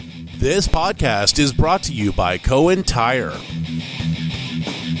This podcast is brought to you by Cohen Tire.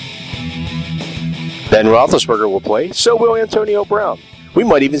 Ben Roethlisberger will play, so will Antonio Brown. We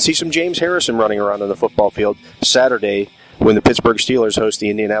might even see some James Harrison running around on the football field Saturday when the Pittsburgh Steelers host the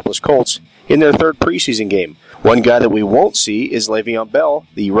Indianapolis Colts in their third preseason game. One guy that we won't see is Le'Veon Bell.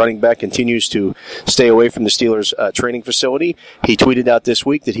 The running back continues to stay away from the Steelers' training facility. He tweeted out this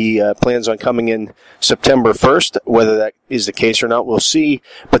week that he plans on coming in September 1st. Whether that is the case or not, we'll see.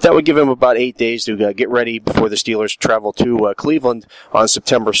 But that would give him about 8 days to get ready before the Steelers travel to Cleveland on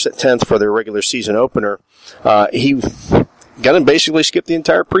September 10th for their regular season opener. He got to basically skip the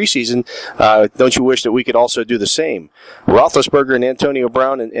entire preseason. Don't you wish that we could also do the same? Roethlisberger and Antonio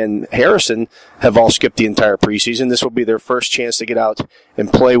Brown and Harrison have all skipped the entire preseason. This will be their first chance to get out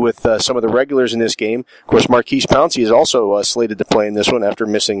and play with some of the regulars in this game. Of course, Marquise Pouncey is also slated to play in this one after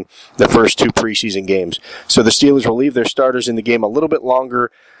missing the first two preseason games. So the Steelers will leave their starters in the game a little bit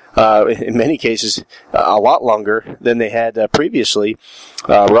longer, in many cases, a lot longer than they had previously.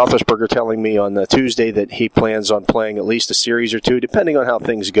 Roethlisberger telling me on Tuesday that he plans on playing at least a series or two, depending on how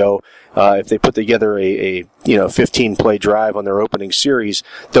things go. If they put together a 15-play drive on their opening series,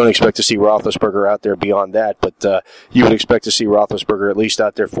 don't expect to see Roethlisberger out there beyond that. But you would expect to see Roethlisberger at least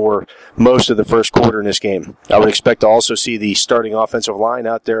out there for most of the first quarter in this game. I would expect to also see the starting offensive line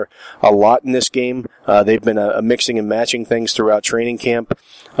out there a lot in this game. They've been mixing and matching things throughout training camp.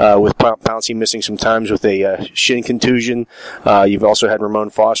 With Pouncey missing some times with a shin contusion. You've also had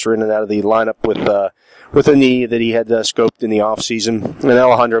Ramon Foster in and out of the lineup with a knee that he had scoped in the offseason. And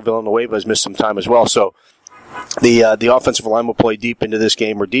Alejandro Villanueva has missed some time as well. So the offensive line will play deeper into this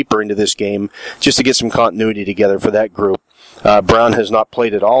game just to get some continuity together for that group. Brown has not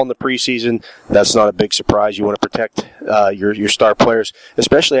played at all in the preseason. That's not a big surprise. You want to protect your star players,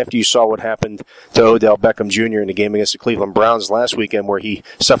 especially after you saw what happened to Odell Beckham Jr. in the game against the Cleveland Browns last weekend, where he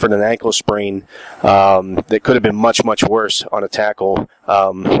suffered an ankle sprain that could have been much, much worse on a tackle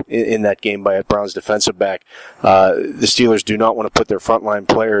in that game by a Browns defensive back. The Steelers do not want to put their frontline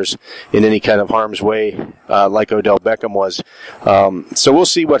players in any kind of harm's way like Odell Beckham was. So we'll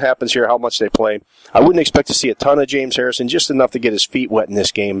see what happens here, how much they play. I wouldn't expect to see a ton of James Harrison, just enough to get his feet wet in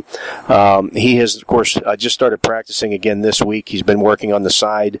this game. He has, of course, just started practicing again this week. He's been working on the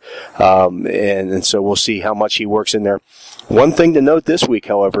side, and so we'll see how much he works in there. One thing to note this week,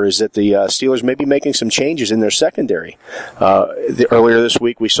 however, is that the Steelers may be making some changes in their secondary. Earlier this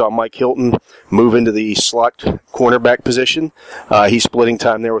week, we saw Mike Hilton move into the slot cornerback position. He's splitting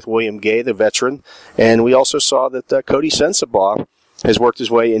time there with William Gay, the veteran. And we also saw that Cody Sensabaugh has worked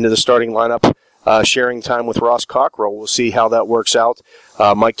his way into the starting lineup, sharing time with Ross Cockrell. We'll see how that works out.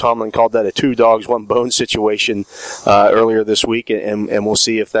 Mike Tomlin called that a two dogs, one bone situation earlier this week, and we'll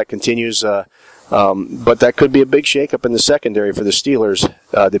see if that continues. But that could be a big shakeup in the secondary for the Steelers,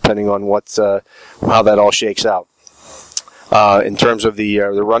 depending on how that all shakes out. In terms of the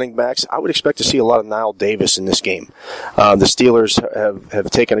running backs, I would expect to see a lot of Nile Davis in this game. The Steelers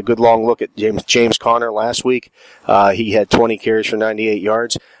have taken a good long look at James Conner last week. He had 20 carries for 98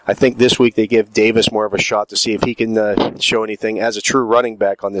 yards. I think this week they give Davis more of a shot to see if he can show anything as a true running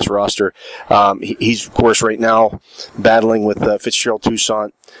back on this roster. He's, of course, right now battling with Fitzgerald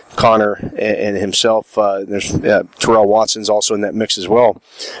Toussaint, Conner, and himself. There's Terrell Watson's also in that mix as well.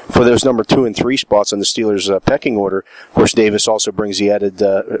 For those number 2 and 3 spots on the Steelers' pecking order, of course, Davis also brings the added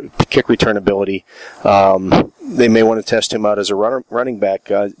kick return ability. They may want to test him out as a running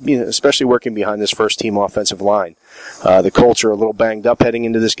back, especially working behind this first-team offensive line. The Colts are a little banged up heading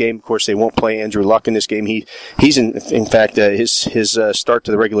into this game. Of course, they won't play Andrew Luck in this game. He's in fact, his start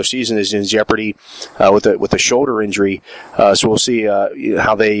to the regular season is in jeopardy with a shoulder injury. So we'll see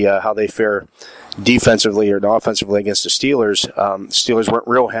how they fare defensively or offensively against the Steelers. Steelers weren't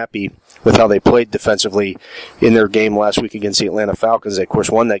real happy with how they played defensively in their game last week against the Atlanta Falcons. They, of course,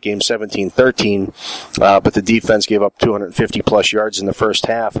 won that game 17-13, but the defense gave up 250-plus yards in the first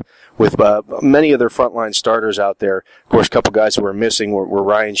half with many of their frontline starters out there. Of course, a couple guys that were missing were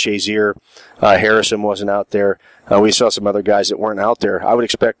Ryan Shazier. Harrison wasn't out there. We saw some other guys that weren't out there. I would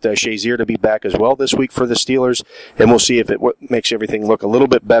expect Shazier to be back as well this week for the Steelers, and we'll see if it makes everything look a little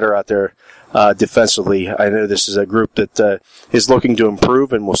bit better out there defensively. I know this is a group that is looking to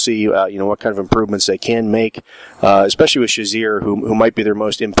improve, and we'll see what kind of improvements they can make, especially with Shazier, who might be their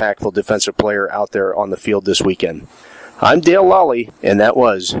most impactful defensive player out there on the field this weekend. I'm Dale Lolley, and that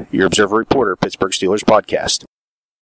was your Observer Reporter, Pittsburgh Steelers Podcast.